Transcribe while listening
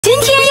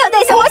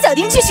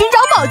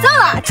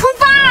出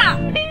发！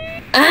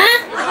啊！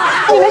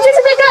你们这是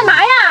在干嘛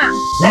呀？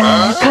来，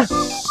看，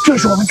这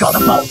是我们找的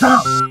宝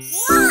藏。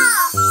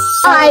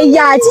哎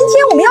呀，今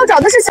天我们要找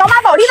的是小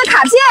马宝莉的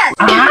卡片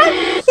啊！第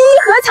一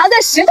盒藏在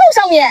石头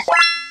上面。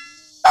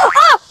哦，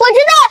我知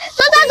道，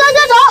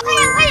走，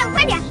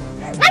快点！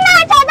妈妈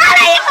找到了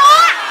一盒，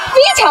非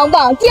常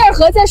棒。第二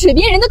盒在水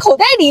边人的口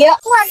袋里。我知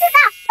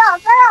道，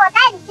走，我带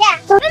你去。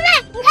妹妹，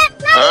你看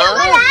那里有个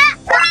人，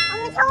我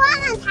们去问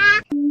问他。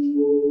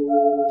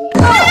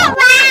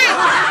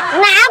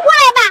拿过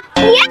来吧，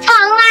别藏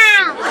了。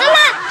妈妈，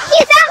第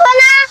三盒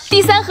呢？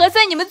第三盒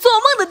在你们做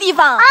梦的地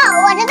方。哦，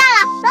我知道了，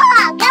走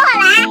好，跟我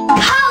来。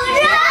好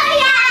热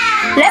呀！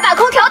来把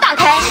空调打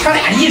开。他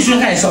俩一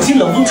身汗，小心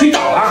冷风吹倒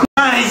了。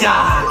哎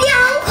呀，凉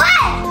快！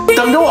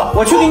等着我，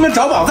我去给你们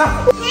找宝藏。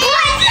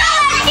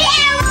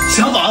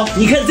小宝，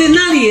你看在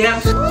那里。终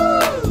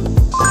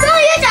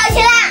于找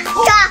齐了，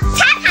找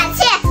插卡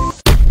器。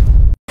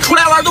出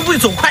来玩都不会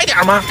走快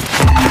点吗？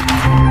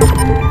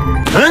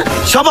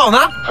小宝呢？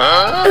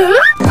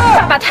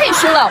爸爸太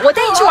凶了，我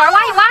带你去玩挖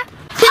一挖。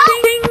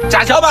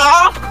假小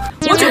宝，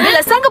我准备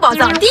了3个宝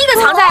藏，第一个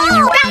藏在大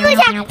树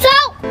下，走。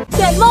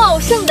在茂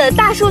盛的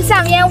大树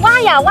下面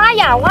挖呀挖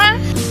呀挖，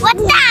我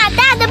大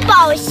大的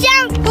宝箱已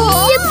经暴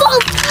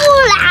富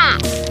啦！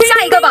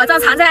下一个宝藏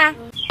藏在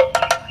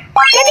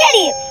这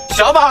里。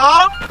小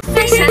宝，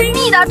在神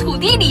秘的土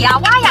地里呀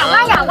挖呀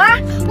挖呀挖，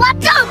哇，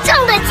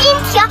正的金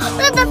条，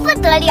多得不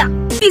得了。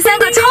第3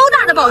个超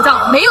大的宝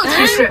藏没有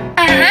提示。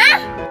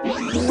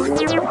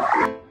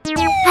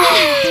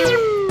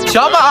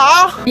小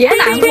宝，别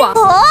难过。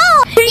哦，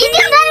一定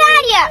在那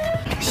里。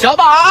小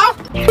宝，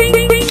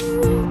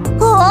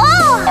哦，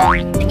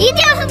一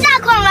定是大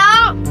恐龙。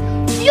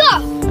哟，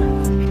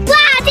哇，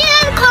这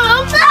个恐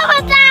龙这么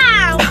大！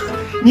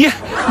你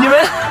们，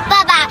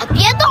爸爸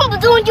别动不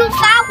动就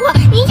发火，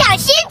影响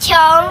心情。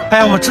哎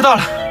呀，我知道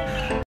了。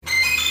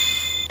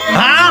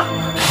啊！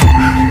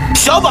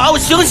小宝，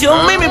醒醒，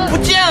妹妹不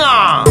见了！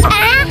啊！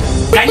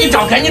赶紧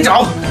找！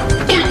啊！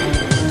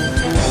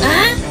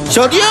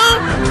小丁，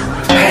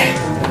哎，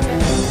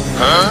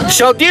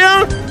小丁，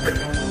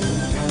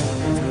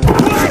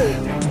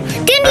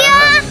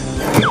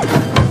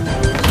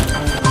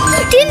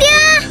丁，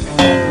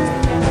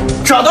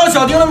找到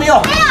小丁了没有？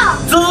没有。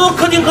走，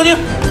客厅。走。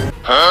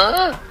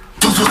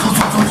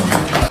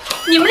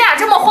你们俩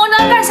这么慌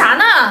张干啥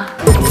呢？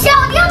小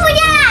丁不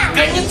见了，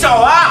赶紧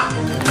找啊！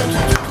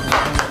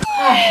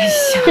哎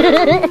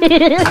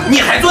呀，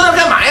你还坐那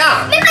干嘛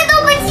呀？妹妹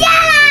都不见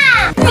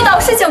了。遇到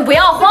事情不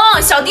要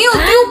慌，小丁又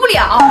丢不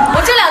了。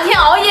我这2天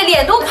熬夜，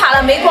脸都垮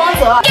了，没光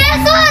泽。给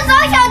叔叔找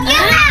小丁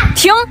了。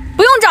停，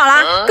不用找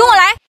了，跟我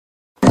来。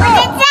我在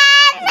这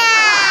呢。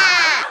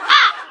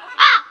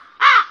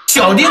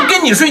小丁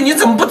跟你睡，你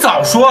怎么不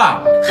早说啊？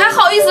还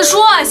好意思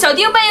说啊？小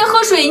丁半夜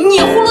喝水，你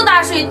呼噜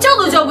大睡，叫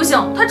都叫不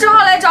醒，他只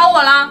好来找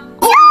我了。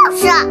就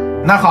是。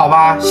那好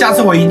吧，下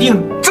次我一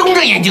定睁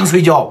着眼睛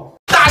睡觉。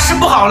大事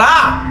不好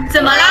了！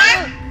怎么了？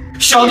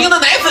小丁的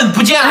奶粉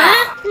不见了。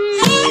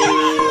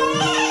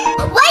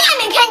我也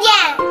没看见。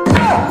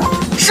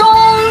中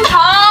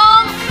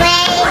堂。喂。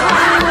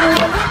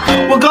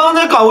我刚刚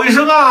在搞卫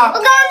生啊。我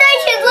刚刚在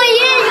写作业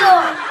哟。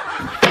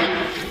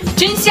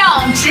真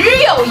相只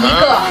有一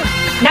个，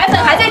奶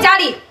粉还在家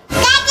里。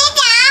赶紧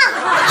找。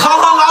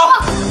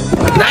好，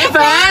奶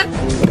粉。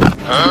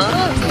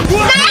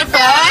奶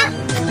粉。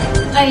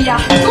哎呀，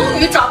终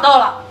于找到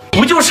了。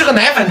不就是个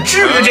奶粉，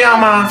至于这样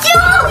吗？就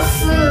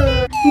是。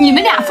你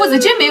们俩父子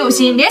真没有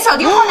心，连小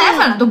丁泡奶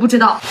粉了都不知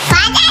道。还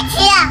在吃。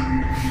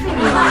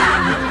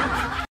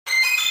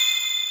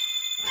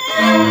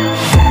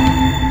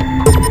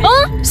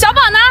小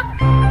宝呢？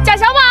贾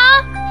小宝，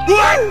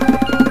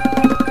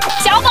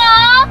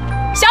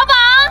小宝。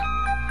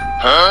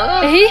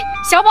哎，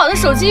小宝的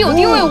手机有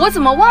定位，我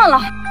怎么忘了？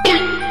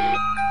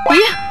咦，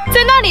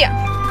在那里。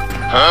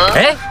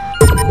哎，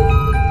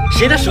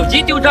谁的手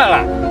机丢这儿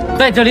了？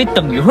在这里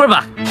等一会儿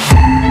吧。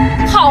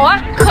好啊，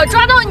可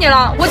抓到你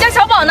了！我家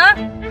小宝呢？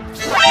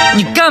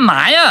你干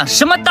嘛呀？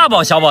什么大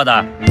宝小宝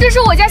的？这是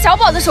我家小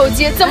宝的手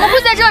机，怎么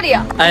会在这里？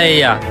哎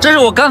呀，这是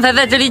我刚才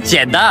在这里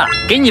捡的，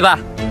给你吧。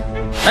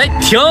哎，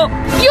停！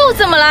又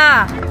怎么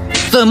啦？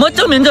怎么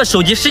证明这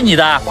手机是你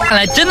的？看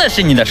来真的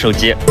是你的手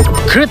机，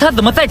可是它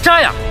怎么在这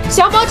儿呀？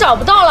小宝找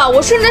不到了，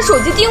我顺着手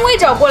机定位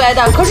找过来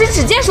的，可是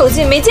只见手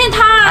机没见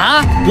他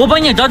啊！我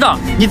帮你找找，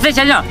你再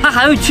想想他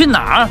还会去哪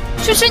儿？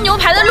去吃牛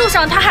排的路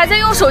上，他还在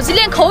用手机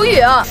练口语。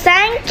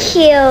Thank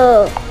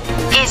you.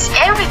 Is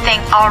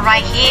everything all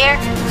right here?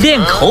 练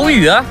口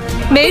语？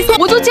没错，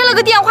我就接了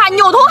个电话，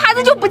扭头孩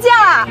子就不见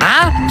了。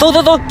啊！走，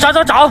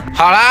找！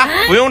好了，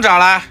不用找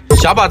了，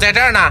小宝在这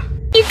儿呢。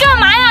你干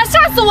嘛呀？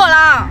吓死我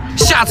了！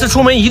下次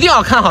出门一定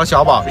要看好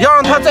小宝，要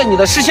让他在你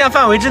的视线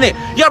范围之内，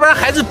要不然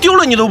孩子丢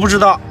了你都不知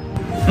道。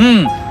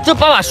这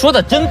爸爸说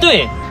的真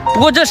对。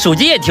不过这手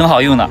机也挺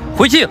好用的，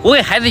回去我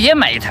给孩子也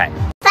买一台。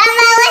爸爸，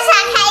我想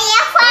看烟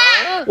花。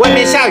外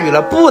面下雨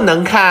了，不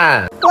能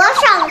看。我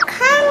想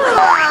看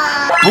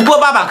啊。不过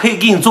爸爸可以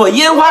给你做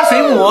烟花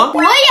水母。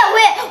我也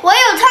会，我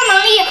有超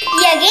能力，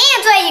也给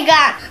你做一个。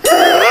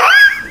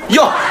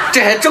哟，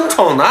这还争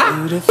宠呢！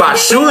把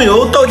食用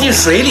油倒进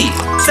水里，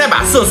再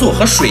把色素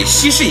和水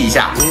稀释一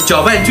下，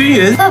搅拌均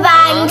匀。爸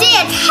爸，你这也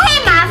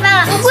太麻烦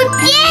了，我不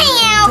见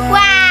烟花，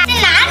在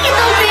哪里都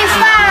可以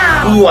放。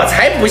我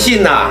才不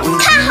信呢！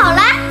看好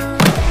了，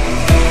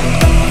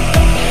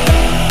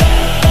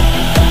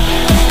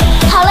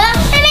好了，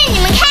妹妹你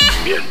们看。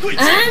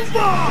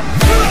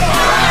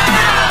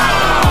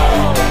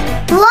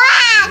哇，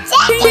这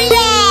个耶！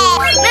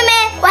妹妹，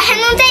我还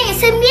能在你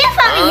身边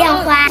放个烟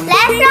花，来，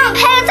让我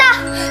拍个照，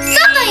稍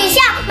等一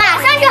下，马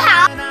上就好。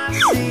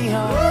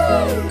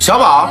小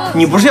宝，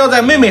你不是要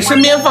在妹妹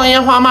身边放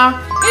烟花吗？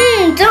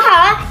正好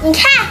啊，你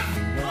看。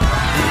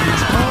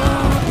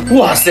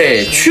哇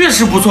塞，确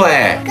实不错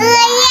哎。哥呀，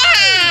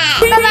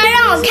爸爸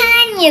让我看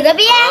看你的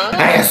边。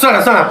哎呀，算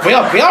了算了，不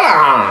要了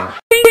啊！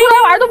出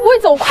来玩都不会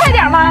走，快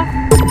点吗？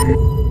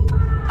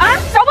啊，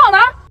小宝呢？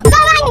爸爸，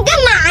你干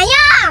嘛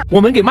呀？我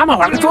们给妈妈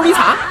玩个捉迷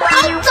藏。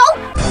走。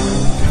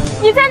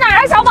你在哪儿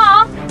啊，小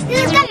宝？这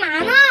是干嘛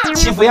呢？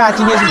祈福呀！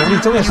今天是农历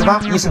正月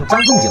18，医圣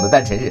张仲景的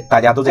诞辰日，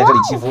大家都在这里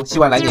祈福，希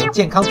望来年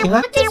健康平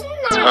安。这是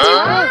哪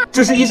儿？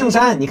这是医圣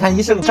山，你看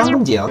医圣张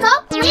仲景。走，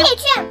我也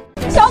去。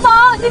小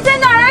宝，你在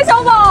哪儿啊，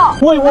小宝？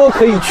窝窝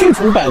可以去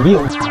除百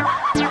病。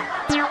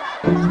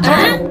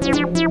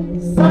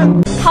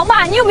唐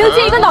爸，你有没有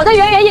见一个脑袋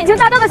圆圆、眼睛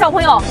大大的小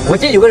朋友？我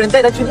见有个人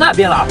带他去那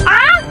边了。啊！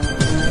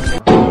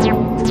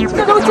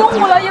这都中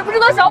午了，也不知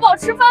道小宝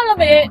吃饭了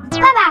没。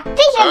爸爸，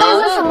这些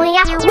都是什么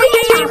呀？我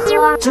也想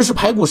喝。这是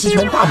排骨十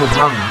全大补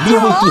汤、6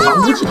味地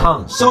黄乌鸡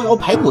汤、逍遥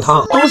排骨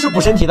汤，都是补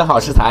身体的好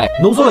食材，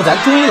浓缩了咱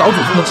中医老祖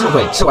宗的智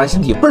慧，吃完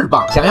身体倍儿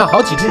棒。想要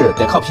好体质，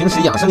得靠平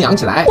时养生养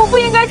起来。我不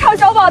应该吵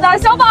小宝的，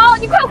小宝，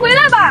你快回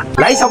来吧。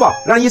来，小宝，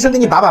让医生给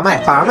你把脉，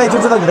把完脉就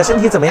知道你的身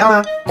体怎么样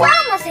了。这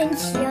么神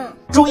奇啊！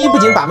中医不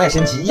仅把脉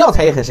神奇，药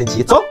材也很神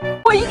奇。走，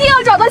我一定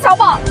要找到小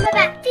宝。爸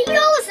爸，这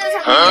又是什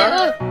么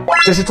呀？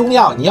这是中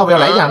药，你要不要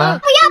来点呢？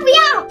不要。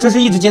这是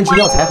一直坚持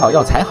药材好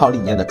药材好理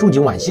念的仲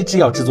景惋惜制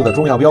药制作的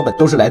中药标本，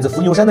都是来自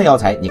伏牛山的药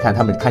材。你看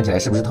它们看起来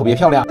是不是特别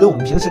漂亮？跟我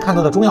们平时看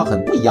到的中药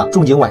很不一样。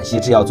仲景惋惜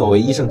制药作为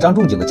医圣张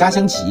仲景的家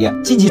乡企业，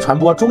积极传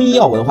播中医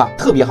药文化，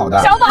特别好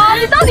的。小宝，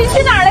你到底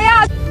去哪儿了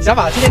呀？小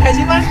宝，今天开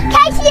心吗？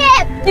开心。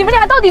你们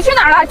俩到底去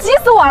哪儿了？急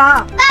死我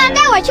了！爸爸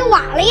带我去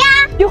玩了呀。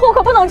以后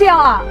可不能这样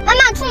啊！妈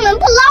妈出门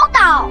不唠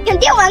叨，肯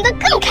定玩得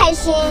更开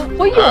心。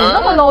我有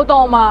那么唠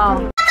叨吗？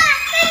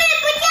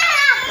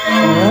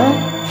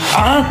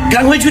啊，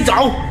赶快去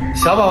找！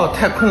小宝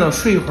太困了，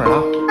睡一会儿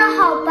啊。那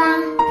好吧。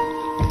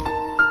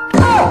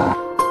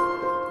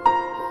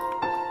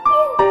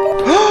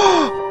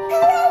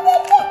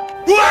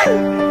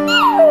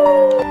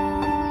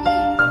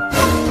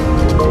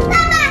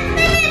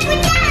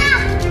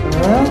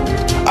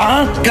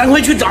啊，赶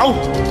快去找！妹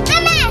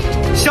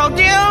妹，小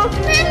丁，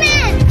妹妹，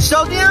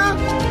小丁，妹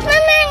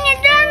妹你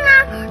在哪？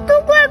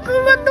都怪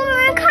哥哥都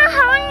没看好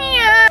你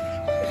啊！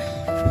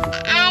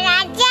阿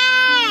拉酱，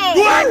妹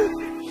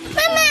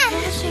妹，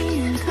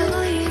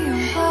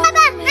爸爸，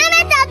妹妹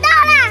找到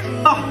了。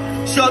啊，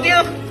小丁，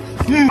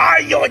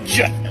哎呦我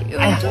去！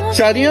哎呀，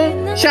小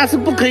丁，下次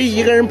不可以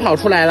一个人跑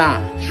出来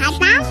了。好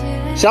的。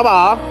小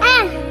宝，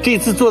这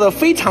次做的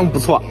非常不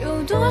错。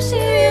知道了。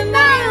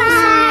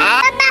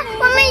爸爸，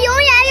我们永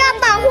远要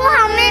保护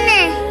好妹妹。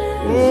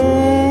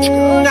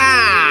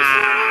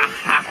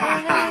哈哈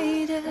哈。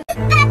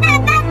爸爸，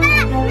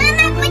妈妈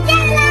不见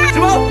了。什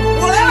么？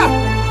我来了！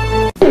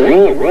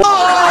啊，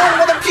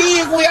我的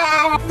屁股呀！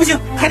不行，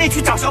还得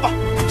去找小宝。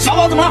小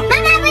宝怎么了？妈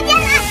妈不见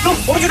了。走，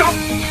我们去找。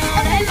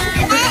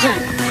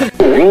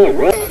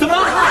怎么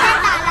了？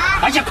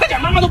哎呀，快点！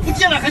妈妈都不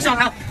见了，还想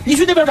啥？你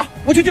去那边找，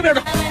我去这边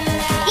找。咦，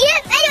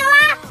没有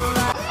啊！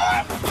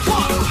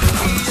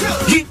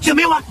咦，也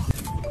没有啊！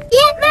咦，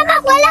妈妈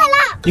回来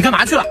了。你干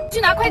嘛去了？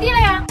去拿快递了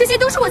呀！这些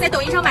都是我在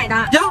抖音上买的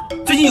呀，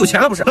最近有钱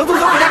了不是？走，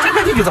回家拆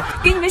快递去走。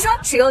跟你们说，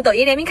使用抖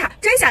音联名卡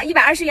专享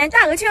120元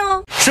大额券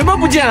哦。什么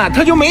不见了？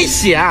他就没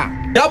写。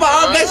小宝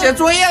该写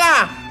作业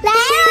啦。来了，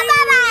爸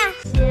爸。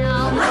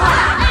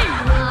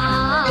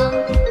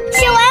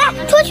写完了，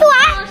出去玩。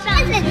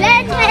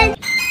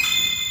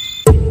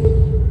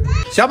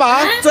小宝，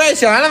作业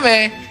写完了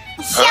没？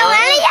写完了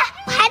呀，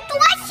我还多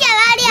写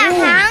了2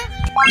行。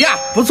呀，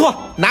不错，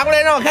拿过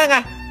来让我看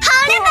看。好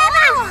嘞，爸爸。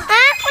啊，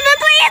我的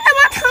作业怎么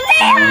成这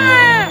样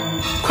啊？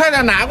快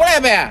点拿过来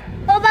呗。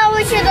爸爸，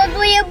我写的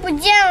作业不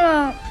见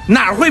了。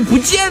哪会不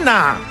见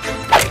呢？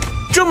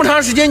这么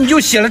长时间你就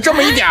写了这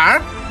么一点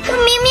儿？我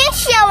明明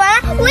写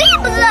完，我也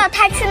不知道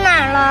它去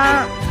哪儿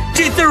了。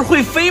这字儿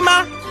会飞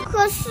吗？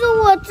可是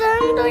我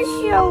真的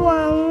写完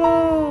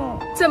了。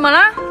怎么了？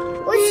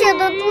我写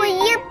的作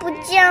业不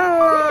见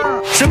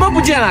了。什么不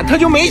见了？他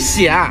就没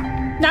写。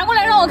拿过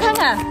来让我看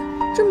看，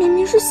这明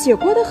明是写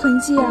过的痕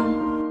迹啊。